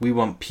We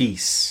want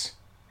peace,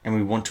 and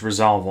we want to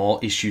resolve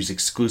all issues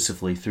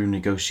exclusively through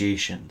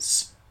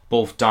negotiations.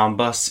 Both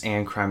Donbas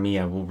and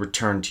Crimea will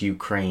return to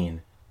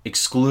Ukraine,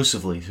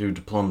 exclusively through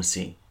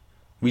diplomacy.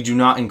 We do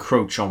not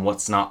encroach on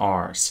what's not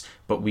ours,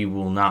 but we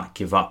will not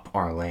give up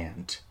our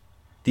land.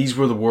 These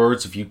were the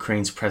words of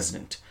Ukraine's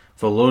president,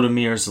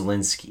 Volodymyr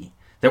Zelensky,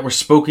 that were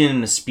spoken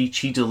in a speech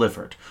he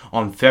delivered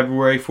on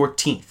February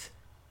 14th,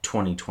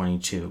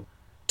 2022,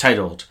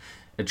 titled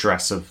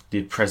Address of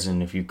the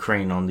President of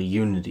Ukraine on the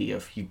Unity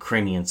of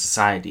Ukrainian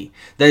Society,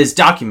 that is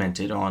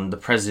documented on the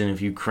President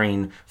of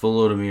Ukraine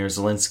Volodymyr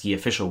Zelensky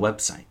official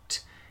website.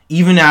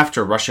 Even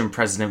after Russian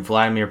President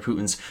Vladimir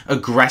Putin's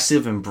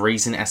aggressive and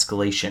brazen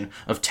escalation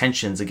of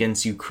tensions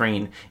against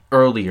Ukraine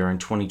earlier in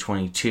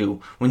 2022,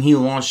 when he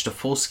launched a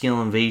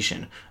full-scale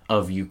invasion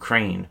of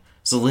Ukraine,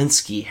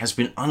 Zelensky has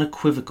been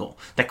unequivocal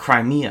that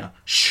Crimea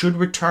should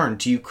return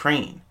to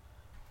Ukraine.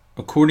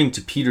 According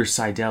to Peter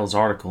Seidel's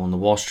article in the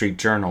Wall Street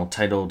Journal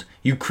titled,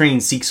 Ukraine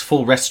Seeks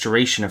Full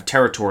Restoration of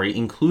Territory,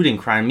 including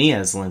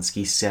Crimea,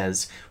 Zelensky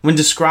says, when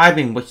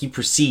describing what he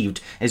perceived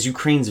as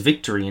Ukraine's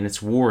victory in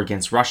its war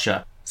against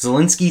Russia,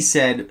 Zelensky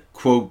said,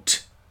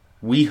 quote,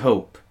 "We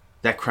hope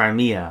that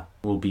Crimea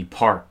will be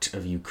part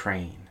of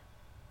Ukraine."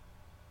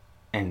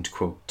 End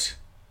quote.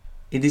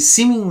 It is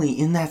seemingly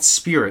in that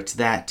spirit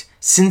that,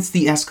 since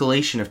the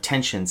escalation of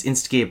tensions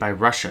instigated by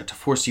Russia to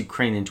force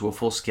Ukraine into a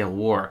full-scale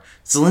war,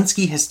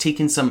 Zelensky has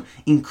taken some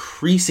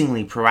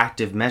increasingly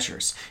proactive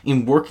measures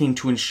in working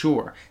to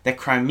ensure that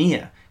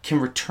Crimea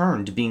can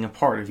return to being a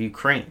part of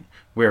Ukraine,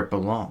 where it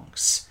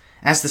belongs.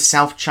 As the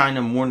South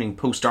China Morning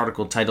Post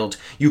article titled,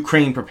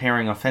 Ukraine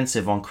Preparing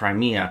Offensive on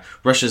Crimea,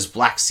 Russia's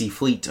Black Sea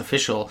Fleet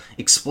official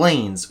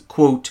explains,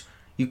 quote,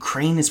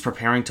 Ukraine is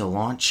preparing to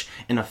launch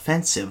an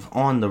offensive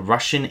on the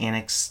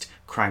Russian-annexed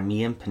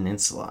Crimean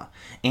Peninsula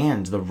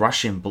and the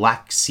Russian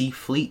Black Sea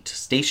Fleet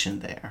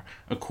stationed there,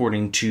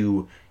 according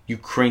to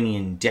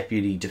Ukrainian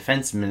Deputy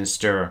Defense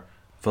Minister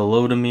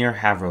Volodymyr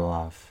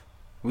Havrilov.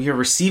 We are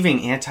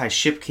receiving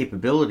anti-ship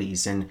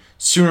capabilities, and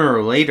sooner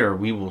or later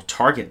we will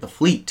target the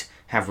fleet,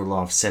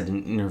 Havrilov said in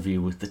an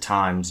interview with the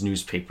Times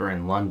newspaper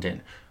in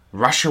London.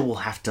 Russia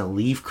will have to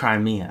leave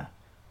Crimea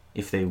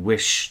if they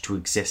wish to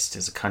exist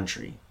as a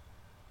country.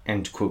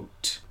 End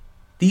quote.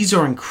 These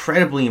are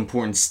incredibly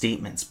important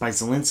statements by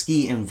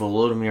Zelensky and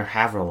Volodymyr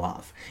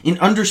Havrilov in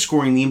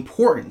underscoring the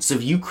importance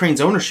of Ukraine's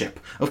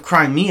ownership of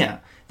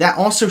Crimea that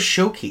also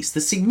showcase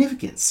the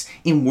significance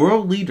in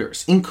world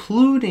leaders,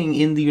 including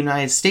in the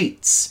United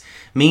States,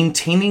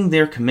 maintaining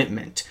their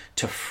commitment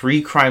to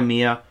free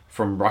Crimea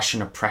from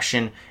Russian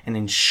oppression and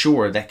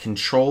ensure that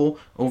control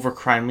over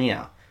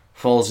Crimea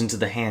falls into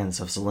the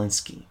hands of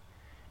Zelensky.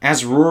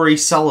 As Rory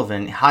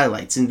Sullivan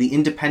highlights in the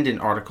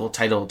Independent article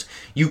titled,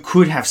 You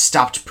Could Have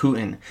Stopped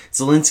Putin,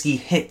 Zelensky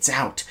hits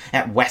out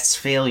at West's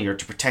failure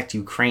to protect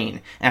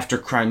Ukraine after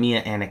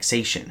Crimea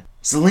annexation.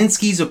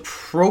 Zelensky's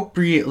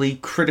appropriately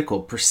critical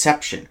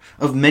perception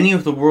of many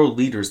of the world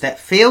leaders that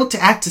failed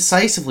to act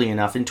decisively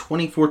enough in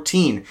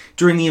 2014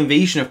 during the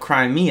invasion of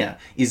Crimea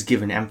is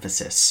given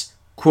emphasis.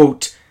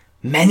 Quote,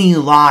 Many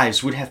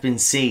lives would have been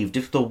saved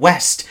if the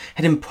West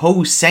had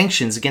imposed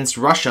sanctions against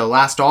Russia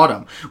last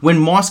autumn, when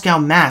Moscow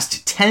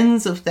massed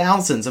tens of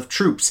thousands of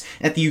troops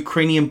at the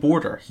Ukrainian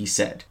border, he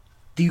said.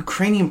 The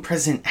Ukrainian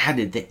president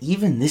added that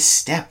even this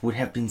step would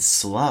have been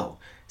slow,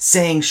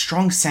 saying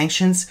strong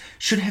sanctions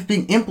should have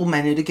been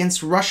implemented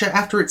against Russia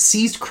after it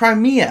seized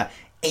Crimea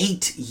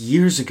 8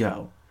 years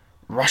ago.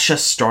 Russia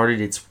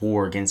started its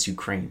war against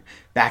Ukraine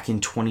back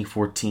in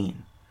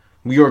 2014.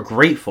 We are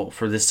grateful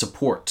for this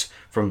support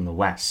from the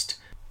West.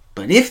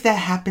 But if that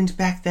happened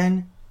back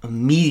then,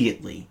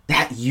 immediately,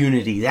 that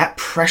unity, that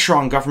pressure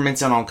on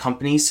governments and on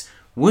companies,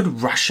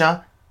 would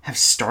Russia have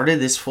started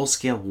this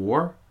full-scale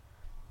war?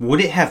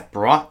 Would it have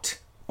brought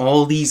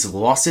all these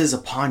losses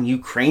upon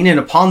Ukraine and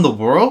upon the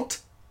world?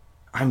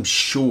 I'm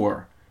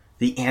sure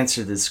the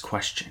answer to this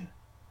question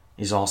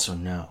is also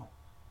no.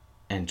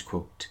 End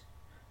quote.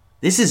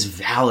 This is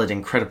valid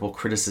and credible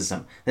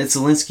criticism that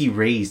Zelensky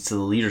raised to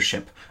the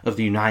leadership of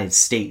the United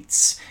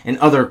States and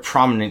other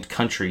prominent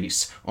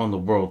countries on the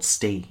world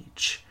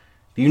stage.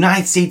 The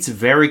United States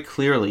very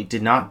clearly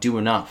did not do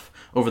enough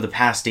over the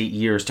past 8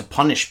 years to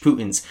punish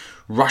Putin's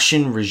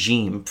Russian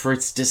regime for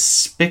its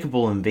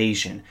despicable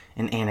invasion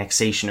and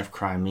annexation of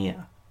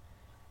Crimea.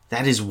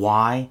 That is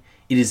why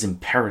it is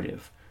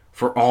imperative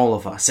for all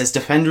of us, as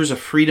defenders of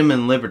freedom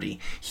and liberty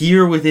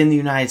here within the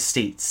United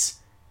States,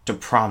 to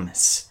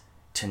promise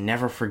to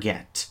never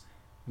forget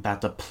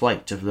about the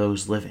plight of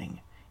those living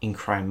in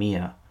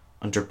Crimea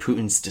under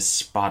Putin's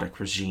despotic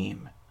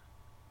regime.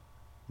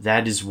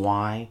 That is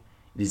why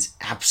it is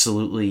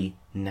absolutely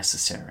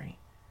necessary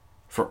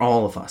for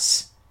all of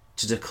us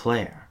to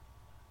declare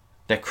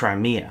that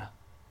Crimea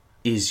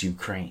is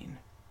Ukraine.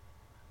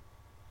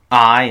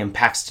 I am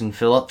Paxton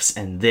Phillips,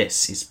 and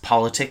this is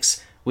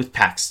Politics with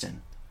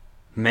Paxton.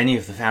 Many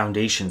of the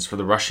foundations for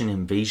the Russian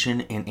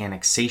invasion and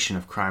annexation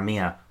of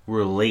Crimea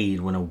were laid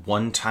when a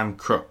one-time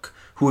crook,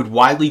 who had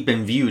widely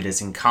been viewed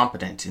as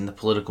incompetent in the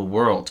political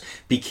world,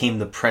 became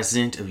the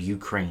president of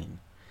Ukraine.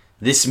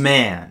 This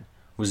man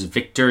was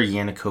Viktor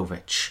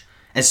Yanukovych.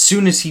 As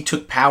soon as he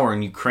took power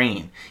in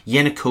Ukraine,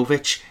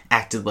 Yanukovych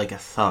acted like a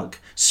thug,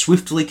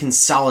 swiftly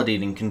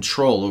consolidating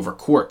control over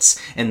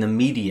courts and the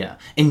media,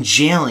 and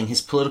jailing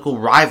his political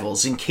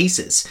rivals in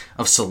cases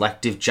of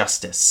selective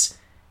justice.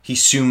 He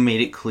soon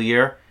made it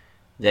clear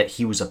that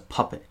he was a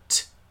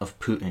puppet of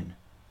Putin.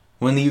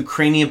 When the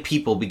Ukrainian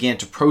people began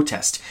to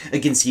protest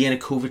against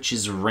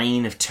Yanukovych's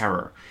reign of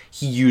terror,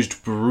 he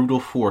used brutal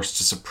force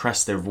to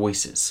suppress their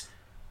voices.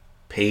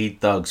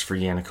 Paid thugs for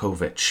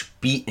Yanukovych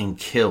beat and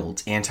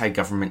killed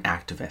anti-government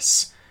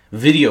activists.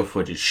 Video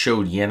footage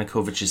showed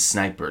Yanukovych's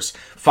snipers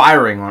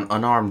firing on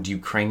unarmed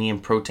Ukrainian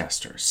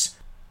protesters.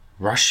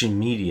 Russian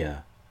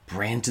media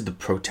branded the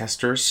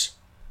protesters,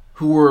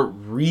 who were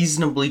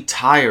reasonably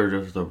tired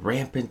of the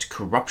rampant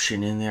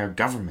corruption in their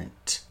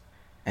government,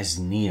 as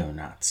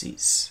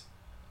neo-Nazis.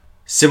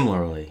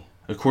 Similarly,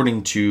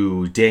 according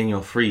to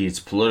Daniel Fried's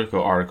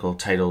Politico article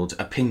titled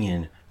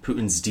Opinion,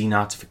 Putin's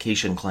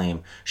denazification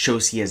claim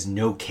shows he has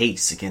no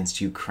case against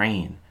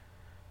Ukraine.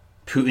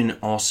 Putin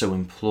also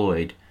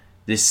employed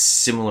this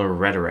similar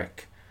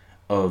rhetoric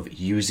of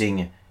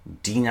using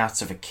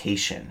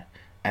denazification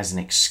as an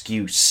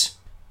excuse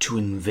to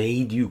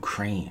invade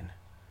Ukraine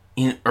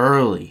in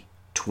early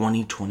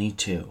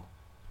 2022.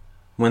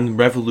 When the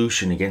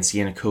revolution against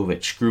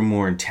Yanukovych grew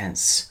more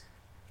intense,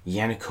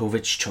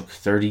 Yanukovych took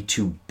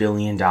 $32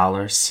 billion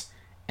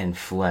and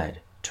fled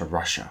to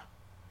Russia.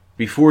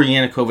 Before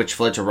Yanukovych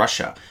fled to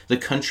Russia, the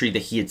country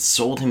that he had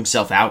sold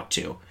himself out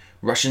to,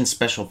 Russian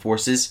special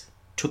forces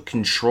took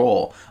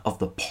control of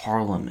the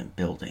parliament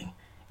building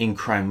in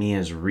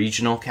Crimea's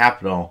regional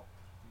capital,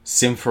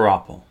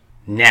 Simferopol.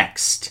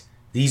 Next,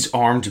 these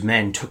armed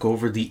men took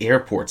over the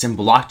airports and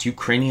blocked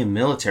Ukrainian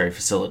military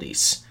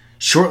facilities.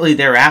 Shortly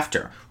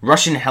thereafter,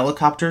 Russian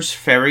helicopters,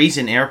 ferries,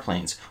 and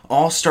airplanes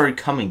all started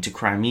coming to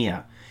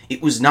Crimea.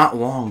 It was not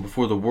long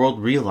before the world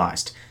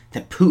realized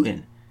that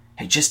Putin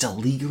had just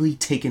illegally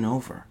taken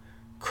over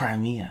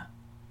Crimea.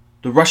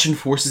 The Russian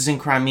forces in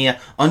Crimea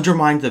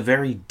undermined the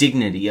very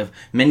dignity of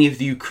many of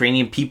the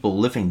Ukrainian people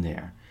living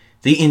there.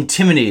 They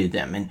intimidated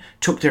them and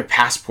took their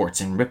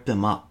passports and ripped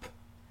them up.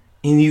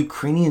 In the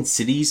Ukrainian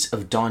cities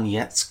of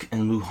Donetsk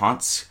and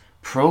Luhansk,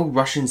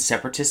 pro-Russian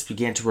separatists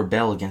began to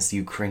rebel against the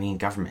Ukrainian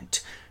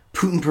government.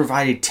 Putin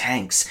provided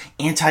tanks,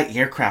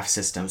 anti-aircraft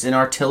systems, and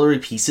artillery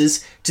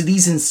pieces to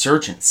these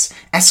insurgents,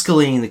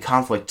 escalating the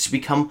conflict to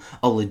become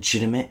a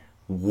legitimate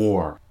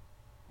war.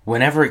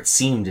 Whenever it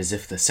seemed as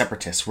if the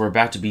separatists were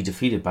about to be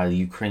defeated by the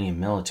Ukrainian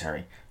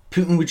military,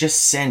 Putin would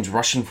just send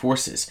Russian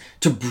forces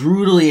to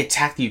brutally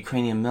attack the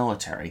Ukrainian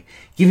military,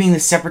 giving the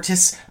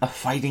separatists a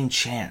fighting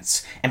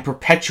chance and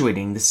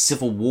perpetuating the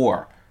civil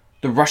war.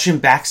 The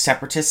Russian-backed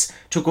separatists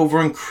took over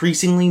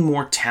increasingly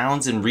more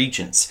towns and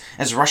regions,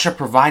 as Russia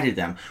provided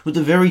them with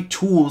the very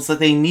tools that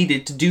they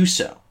needed to do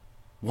so.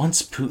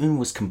 Once Putin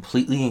was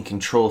completely in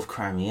control of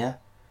Crimea,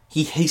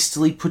 he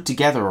hastily put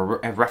together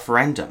a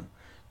referendum.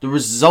 The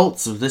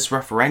results of this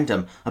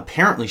referendum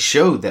apparently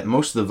showed that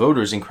most of the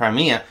voters in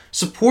Crimea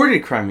supported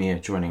Crimea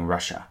joining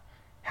Russia.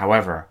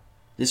 However,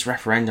 this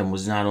referendum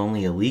was not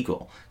only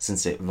illegal,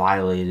 since it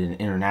violated an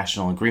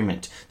international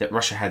agreement that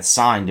Russia had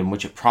signed in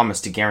which it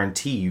promised to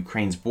guarantee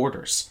Ukraine's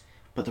borders,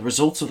 but the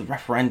results of the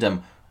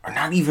referendum are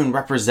not even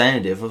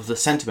representative of the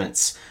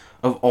sentiments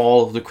of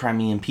all of the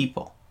Crimean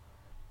people.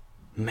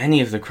 Many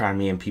of the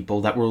Crimean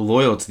people that were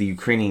loyal to the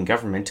Ukrainian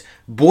government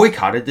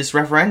boycotted this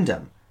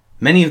referendum.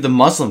 Many of the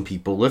Muslim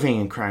people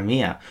living in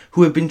Crimea,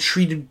 who had been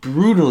treated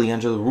brutally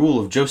under the rule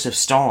of Joseph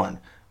Stalin,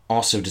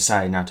 also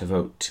decided not to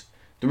vote.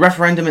 The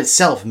referendum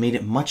itself made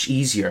it much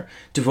easier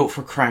to vote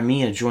for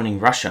Crimea joining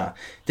Russia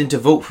than to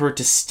vote for it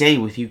to stay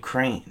with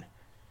Ukraine.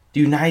 The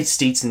United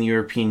States and the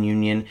European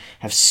Union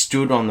have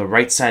stood on the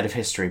right side of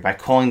history by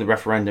calling the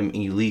referendum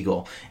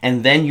illegal,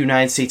 and then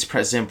United States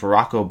President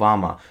Barack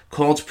Obama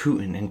called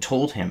Putin and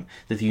told him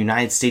that the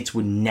United States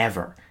would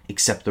never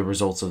accept the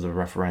results of the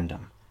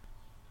referendum.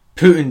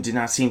 Putin did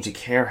not seem to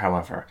care,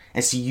 however,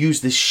 as he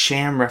used this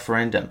sham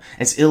referendum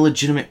as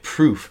illegitimate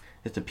proof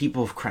that the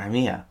people of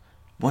Crimea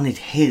wanted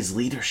his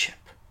leadership.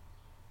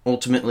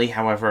 Ultimately,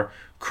 however,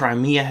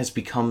 Crimea has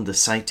become the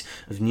site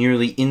of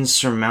nearly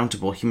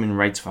insurmountable human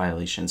rights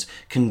violations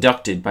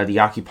conducted by the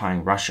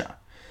occupying Russia.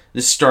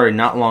 This started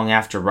not long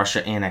after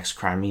Russia annexed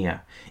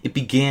Crimea. It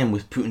began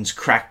with Putin's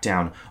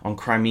crackdown on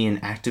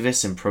Crimean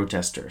activists and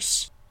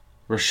protesters.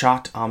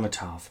 Reshat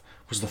Amitov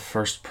was the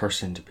first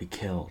person to be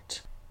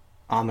killed.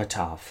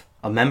 Amitov,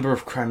 a member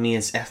of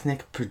Crimea's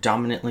ethnic,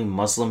 predominantly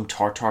Muslim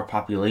Tatar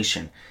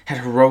population,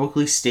 had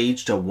heroically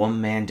staged a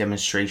one-man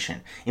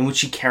demonstration in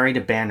which he carried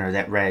a banner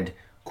that read,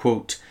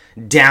 quote,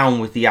 "Down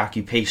with the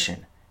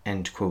occupation,"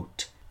 end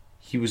quote.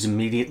 He was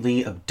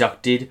immediately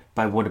abducted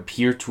by what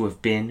appear to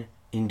have been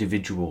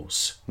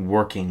individuals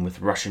working with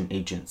Russian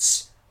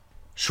agents.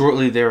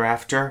 Shortly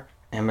thereafter,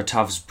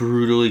 Amitov's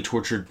brutally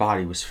tortured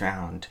body was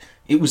found.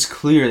 It was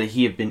clear that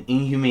he had been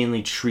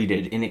inhumanely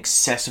treated in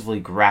excessively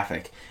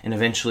graphic and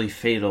eventually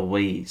fatal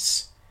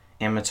ways.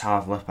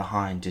 Amitov left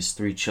behind his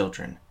 3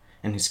 children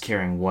and his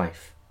caring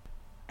wife.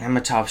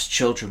 Amatov's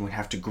children would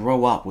have to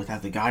grow up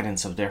without the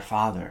guidance of their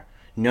father,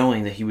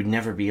 knowing that he would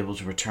never be able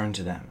to return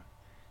to them.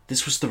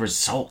 This was the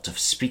result of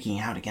speaking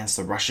out against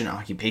the Russian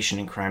occupation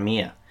in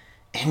Crimea.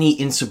 Any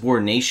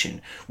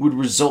insubordination would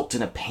result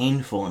in a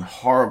painful and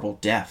horrible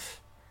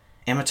death.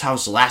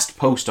 Amatov's last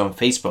post on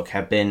Facebook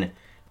had been,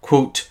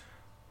 quote,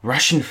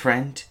 "Russian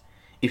friend,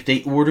 if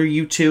they order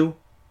you to,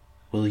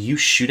 will you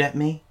shoot at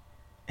me?"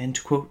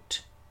 End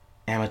quote.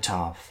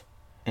 Amatov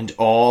and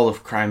all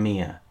of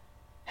Crimea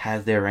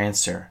had their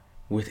answer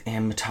with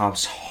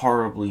Amatov's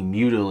horribly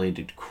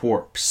mutilated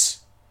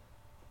corpse.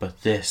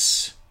 But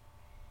this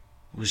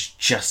was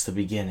just the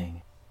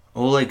beginning.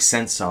 Oleg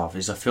Sentsov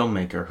is a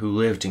filmmaker who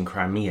lived in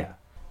Crimea.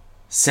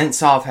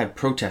 Sentsov had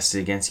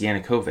protested against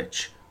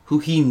Yanukovych, who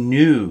he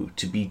knew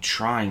to be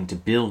trying to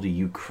build a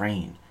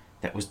Ukraine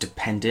that was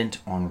dependent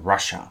on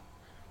Russia.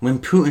 When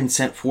Putin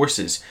sent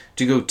forces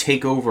to go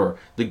take over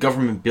the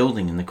government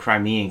building in the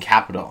Crimean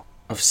capital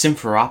of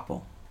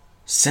Simferopol,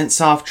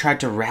 Sentsov tried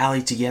to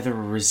rally together a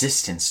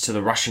resistance to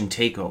the Russian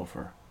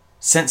takeover.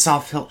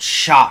 Sentsov felt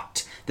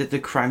shocked that the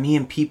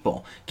Crimean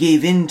people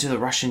gave in to the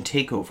Russian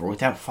takeover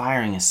without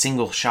firing a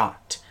single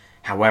shot.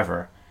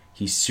 However,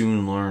 he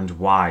soon learned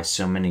why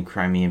so many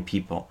Crimean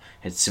people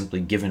had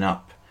simply given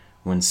up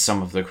when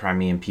some of the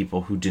Crimean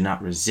people who did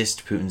not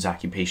resist Putin's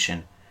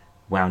occupation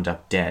wound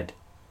up dead.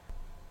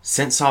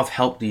 Sentsov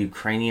helped the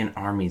Ukrainian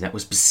army that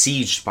was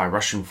besieged by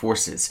Russian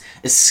forces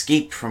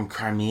escape from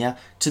Crimea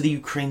to the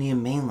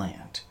Ukrainian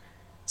mainland.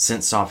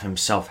 Sentsov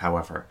himself,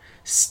 however,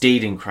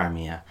 stayed in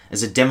Crimea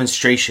as a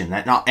demonstration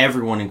that not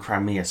everyone in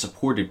Crimea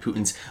supported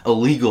Putin's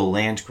illegal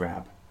land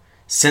grab.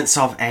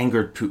 Sentsov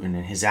angered Putin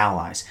and his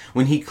allies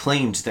when he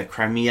claimed that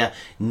Crimea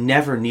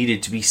never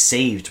needed to be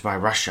saved by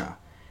Russia.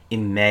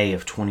 In May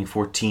of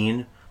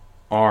 2014,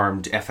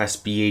 armed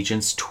FSB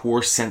agents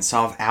tore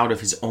Sentsov out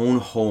of his own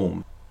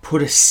home,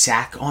 put a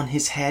sack on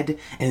his head,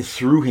 and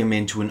threw him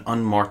into an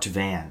unmarked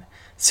van.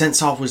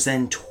 Sentsov was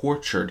then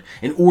tortured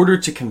in order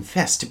to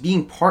confess to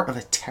being part of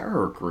a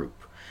terror group.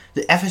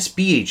 The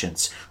FSB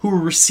agents, who were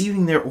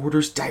receiving their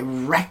orders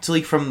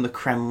directly from the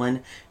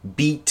Kremlin,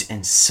 beat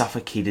and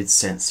suffocated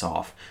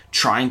Sentsov,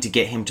 trying to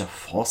get him to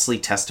falsely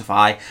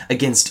testify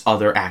against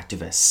other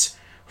activists.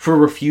 For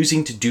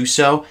refusing to do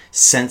so,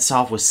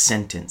 Sentsov was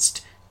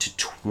sentenced to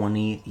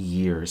 20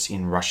 years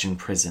in Russian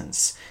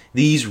prisons.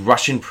 These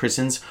Russian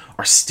prisons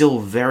are still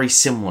very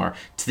similar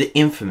to the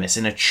infamous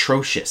and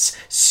atrocious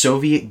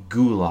Soviet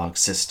Gulag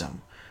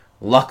system.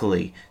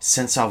 Luckily,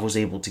 Sentsov was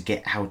able to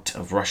get out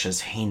of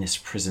Russia's heinous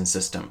prison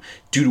system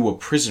due to a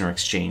prisoner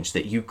exchange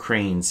that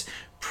Ukraine's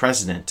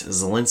President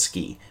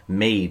Zelensky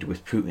made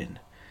with Putin.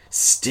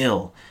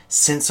 Still,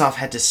 Sentsov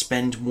had to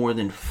spend more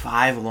than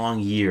 5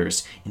 long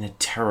years in a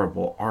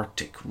terrible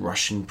Arctic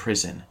Russian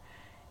prison.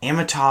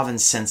 Amatov and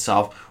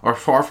Sentsov are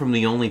far from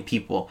the only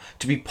people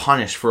to be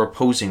punished for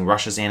opposing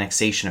Russia's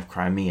annexation of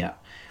Crimea.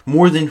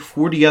 More than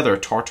 40 other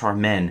Tatar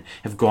men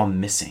have gone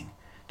missing.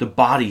 The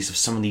bodies of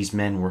some of these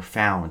men were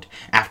found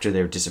after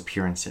their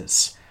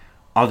disappearances.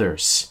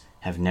 Others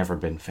have never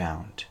been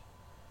found.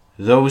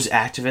 Those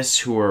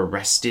activists who were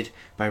arrested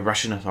by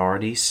Russian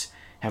authorities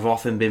have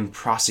often been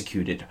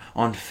prosecuted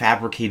on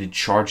fabricated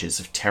charges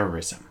of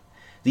terrorism.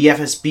 The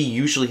FSB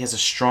usually has a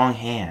strong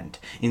hand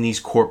in these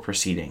court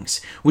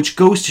proceedings, which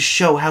goes to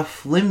show how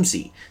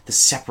flimsy the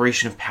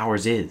separation of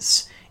powers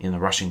is in the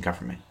Russian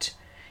government.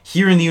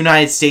 Here in the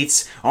United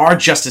States, our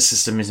justice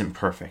system isn't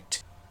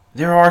perfect.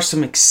 There are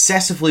some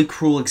excessively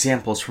cruel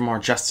examples from our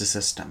justice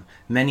system,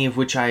 many of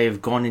which I have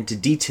gone into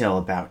detail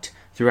about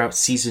throughout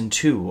Season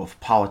 2 of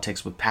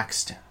Politics with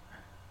Pakistan.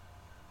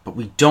 But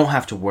we don't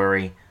have to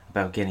worry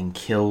about getting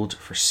killed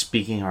for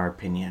speaking our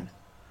opinion.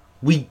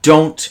 We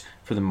don't,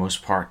 for the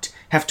most part,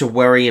 have to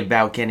worry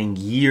about getting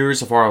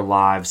years of our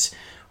lives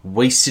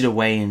wasted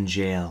away in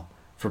jail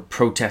for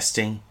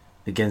protesting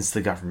against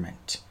the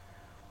government.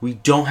 We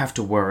don't have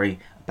to worry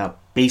about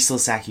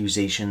baseless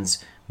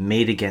accusations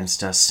made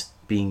against us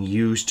being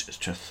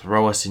used to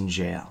throw us in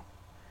jail.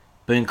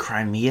 But in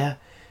Crimea,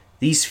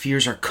 these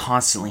fears are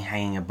constantly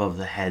hanging above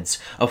the heads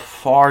of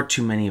far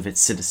too many of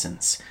its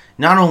citizens.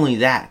 Not only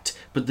that,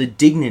 but the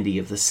dignity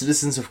of the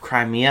citizens of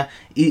Crimea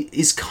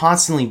is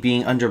constantly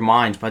being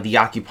undermined by the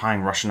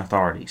occupying Russian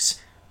authorities.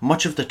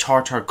 Much of the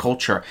Tatar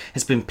culture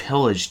has been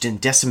pillaged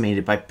and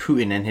decimated by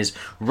Putin and his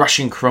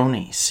Russian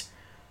cronies.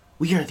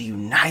 We are the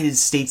United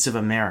States of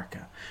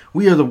America.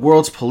 We are the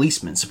world's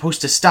policemen,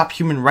 supposed to stop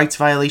human rights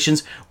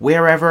violations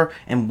wherever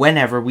and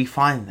whenever we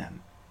find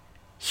them.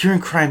 Here in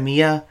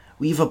Crimea,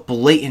 we have a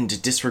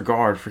blatant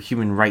disregard for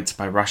human rights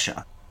by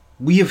Russia.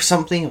 We have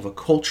something of a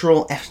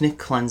cultural ethnic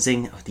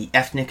cleansing of the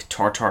ethnic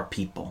Tatar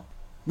people.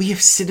 We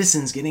have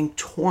citizens getting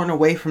torn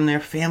away from their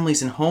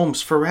families and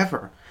homes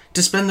forever,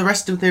 to spend the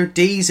rest of their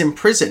days in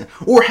prison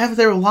or have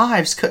their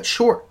lives cut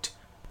short.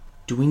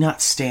 Do we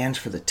not stand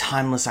for the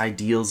timeless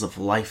ideals of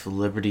life,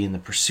 liberty, and the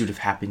pursuit of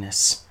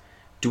happiness?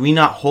 Do we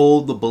not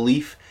hold the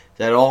belief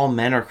that all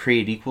men are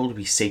created equal to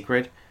be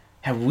sacred?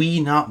 Have we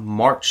not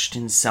marched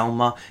in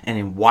Selma and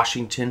in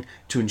Washington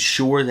to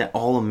ensure that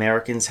all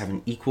Americans have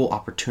an equal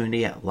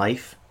opportunity at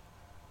life?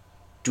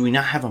 Do we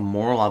not have a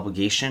moral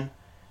obligation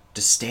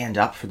to stand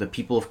up for the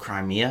people of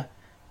Crimea,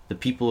 the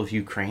people of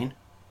Ukraine?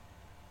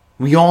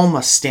 We all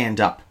must stand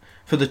up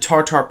for the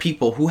Tatar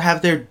people who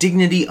have their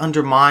dignity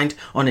undermined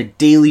on a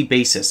daily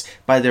basis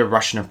by their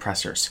Russian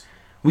oppressors.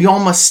 We all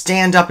must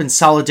stand up in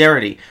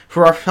solidarity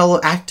for our fellow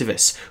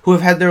activists who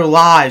have had their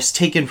lives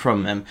taken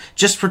from them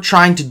just for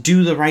trying to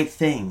do the right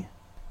thing.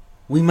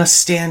 We must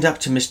stand up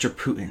to Mr.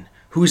 Putin,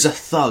 who is a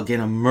thug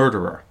and a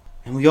murderer.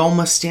 And we all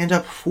must stand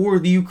up for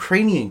the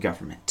Ukrainian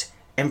government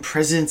and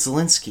President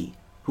Zelensky,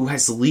 who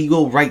has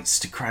legal rights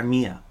to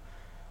Crimea.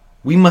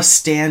 We must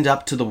stand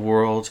up to the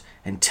world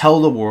and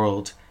tell the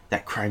world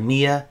that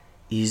Crimea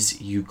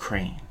is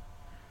Ukraine.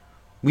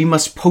 We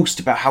must post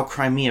about how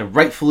Crimea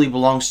rightfully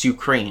belongs to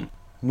Ukraine.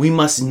 We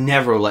must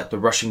never let the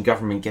Russian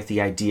government get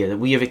the idea that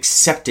we have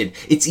accepted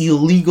its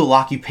illegal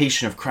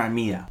occupation of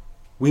Crimea.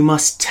 We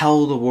must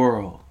tell the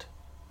world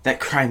that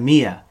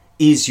Crimea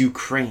is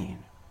Ukraine.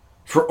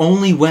 For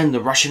only when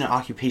the Russian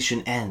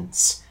occupation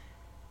ends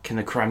can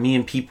the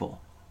Crimean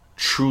people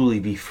truly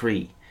be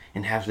free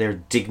and have their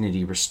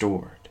dignity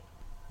restored.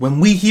 When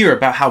we hear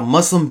about how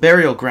Muslim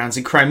burial grounds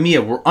in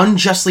Crimea were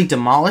unjustly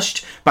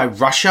demolished by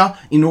Russia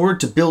in order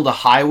to build a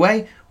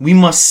highway, we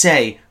must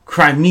say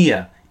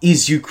Crimea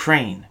is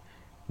Ukraine.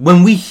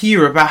 When we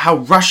hear about how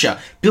Russia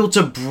built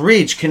a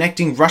bridge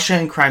connecting Russia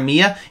and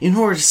Crimea in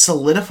order to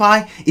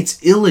solidify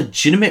its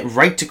illegitimate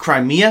right to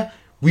Crimea,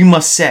 we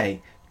must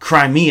say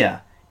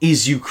Crimea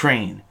is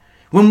Ukraine.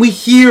 When we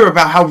hear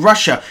about how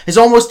Russia has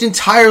almost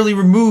entirely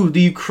removed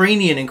the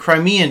Ukrainian and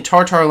Crimean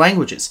Tatar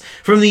languages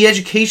from the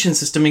education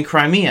system in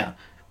Crimea,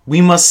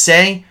 we must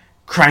say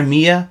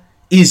Crimea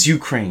is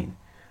Ukraine.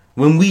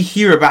 When we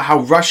hear about how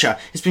Russia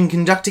has been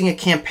conducting a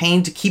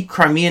campaign to keep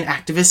Crimean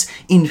activists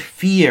in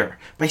fear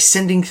by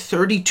sending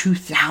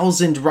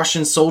 32,000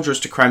 Russian soldiers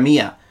to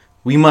Crimea,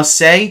 we must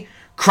say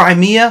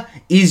Crimea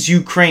is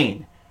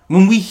Ukraine.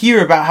 When we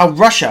hear about how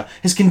Russia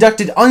has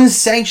conducted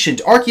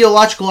unsanctioned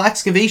archaeological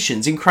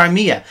excavations in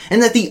Crimea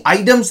and that the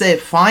items that it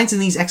finds in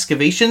these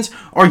excavations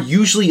are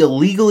usually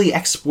illegally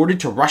exported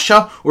to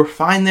Russia or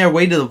find their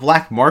way to the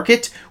black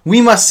market,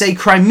 we must say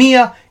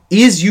Crimea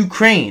is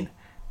Ukraine.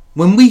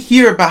 When we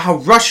hear about how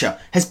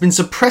Russia has been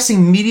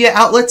suppressing media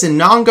outlets and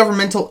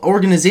non-governmental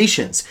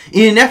organizations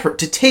in an effort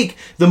to take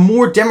the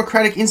more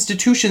democratic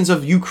institutions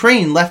of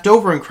Ukraine left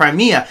over in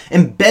Crimea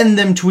and bend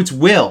them to its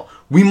will,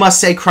 we must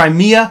say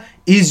Crimea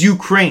is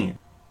Ukraine.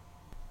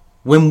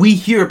 When we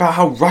hear about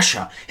how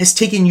Russia has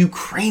taken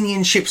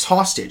Ukrainian ships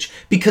hostage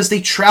because they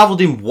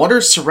traveled in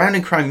waters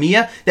surrounding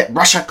Crimea that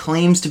Russia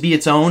claims to be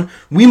its own,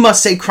 we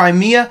must say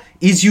Crimea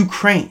is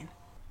Ukraine.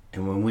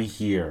 And when we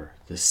hear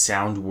the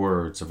sound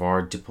words of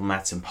our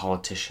diplomats and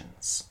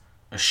politicians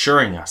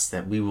assuring us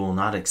that we will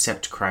not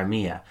accept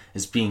Crimea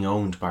as being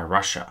owned by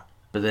Russia,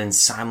 but then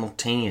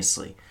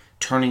simultaneously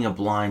turning a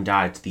blind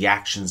eye to the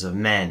actions of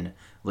men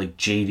like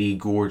J.D.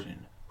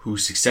 Gordon, who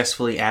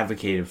successfully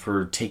advocated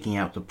for taking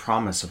out the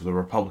promise of the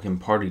Republican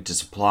Party to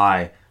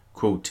supply,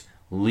 quote,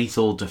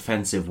 lethal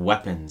defensive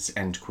weapons,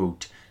 end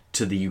quote,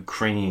 to the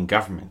Ukrainian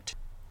government.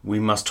 We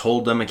must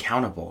hold them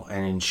accountable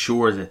and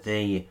ensure that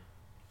they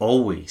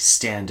always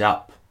stand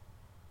up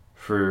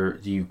for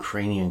the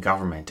Ukrainian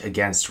government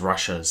against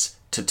Russia's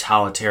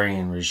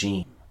totalitarian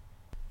regime.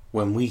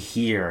 When we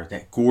hear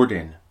that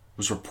Gordon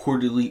was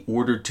reportedly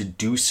ordered to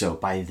do so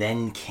by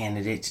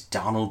then-candidate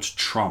Donald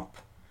Trump,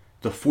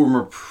 the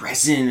former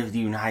president of the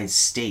United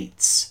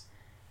States,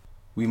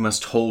 we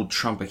must hold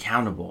Trump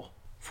accountable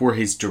for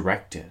his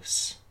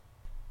directives.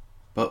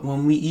 But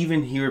when we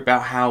even hear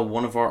about how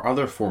one of our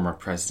other former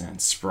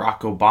presidents, Barack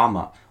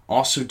Obama,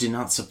 also did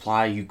not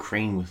supply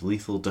Ukraine with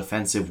lethal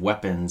defensive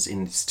weapons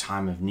in its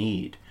time of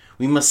need,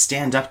 we must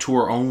stand up to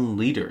our own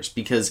leaders,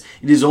 because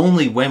it is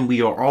only when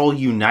we are all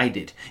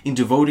united in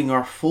devoting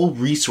our full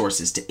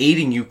resources to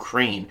aiding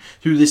Ukraine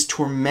through this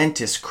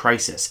tormentous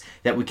crisis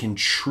that we can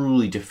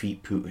truly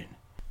defeat Putin.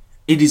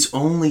 It is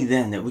only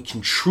then that we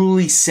can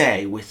truly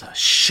say with a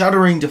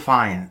shuddering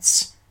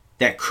defiance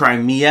that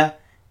Crimea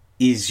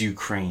is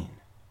Ukraine.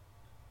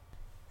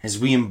 As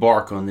we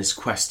embark on this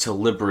quest to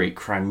liberate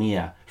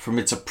Crimea from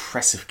its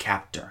oppressive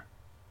captor,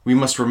 we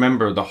must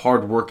remember the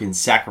hard work and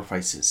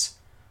sacrifices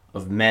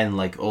of men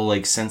like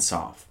Oleg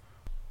Sentsov,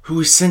 who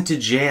was sent to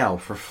jail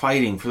for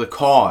fighting for the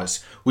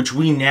cause which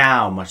we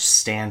now must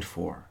stand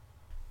for.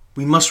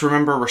 We must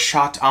remember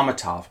Reshat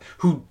Amitov,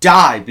 who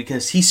died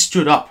because he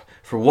stood up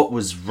for what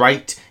was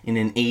right in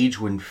an age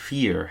when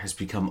fear has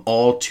become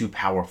all too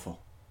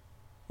powerful.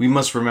 We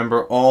must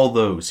remember all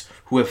those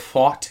who have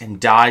fought and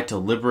died to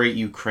liberate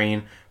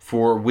Ukraine,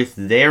 for with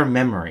their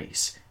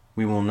memories,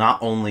 we will not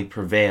only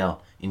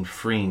prevail in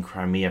freeing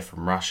Crimea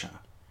from Russia,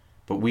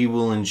 but we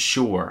will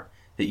ensure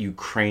that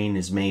Ukraine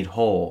is made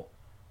whole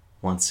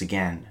once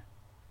again.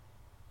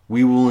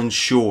 We will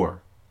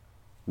ensure,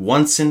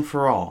 once and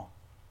for all,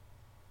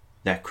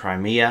 that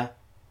Crimea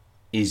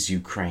is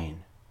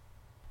Ukraine.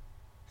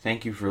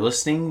 Thank you for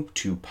listening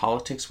to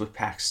Politics with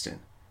Paxton.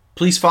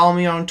 Please follow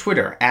me on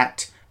Twitter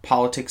at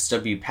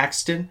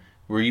PoliticsWPaxton,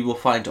 where you will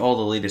find all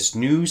the latest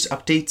news,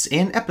 updates,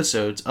 and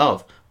episodes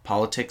of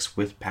Politics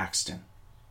with Paxton.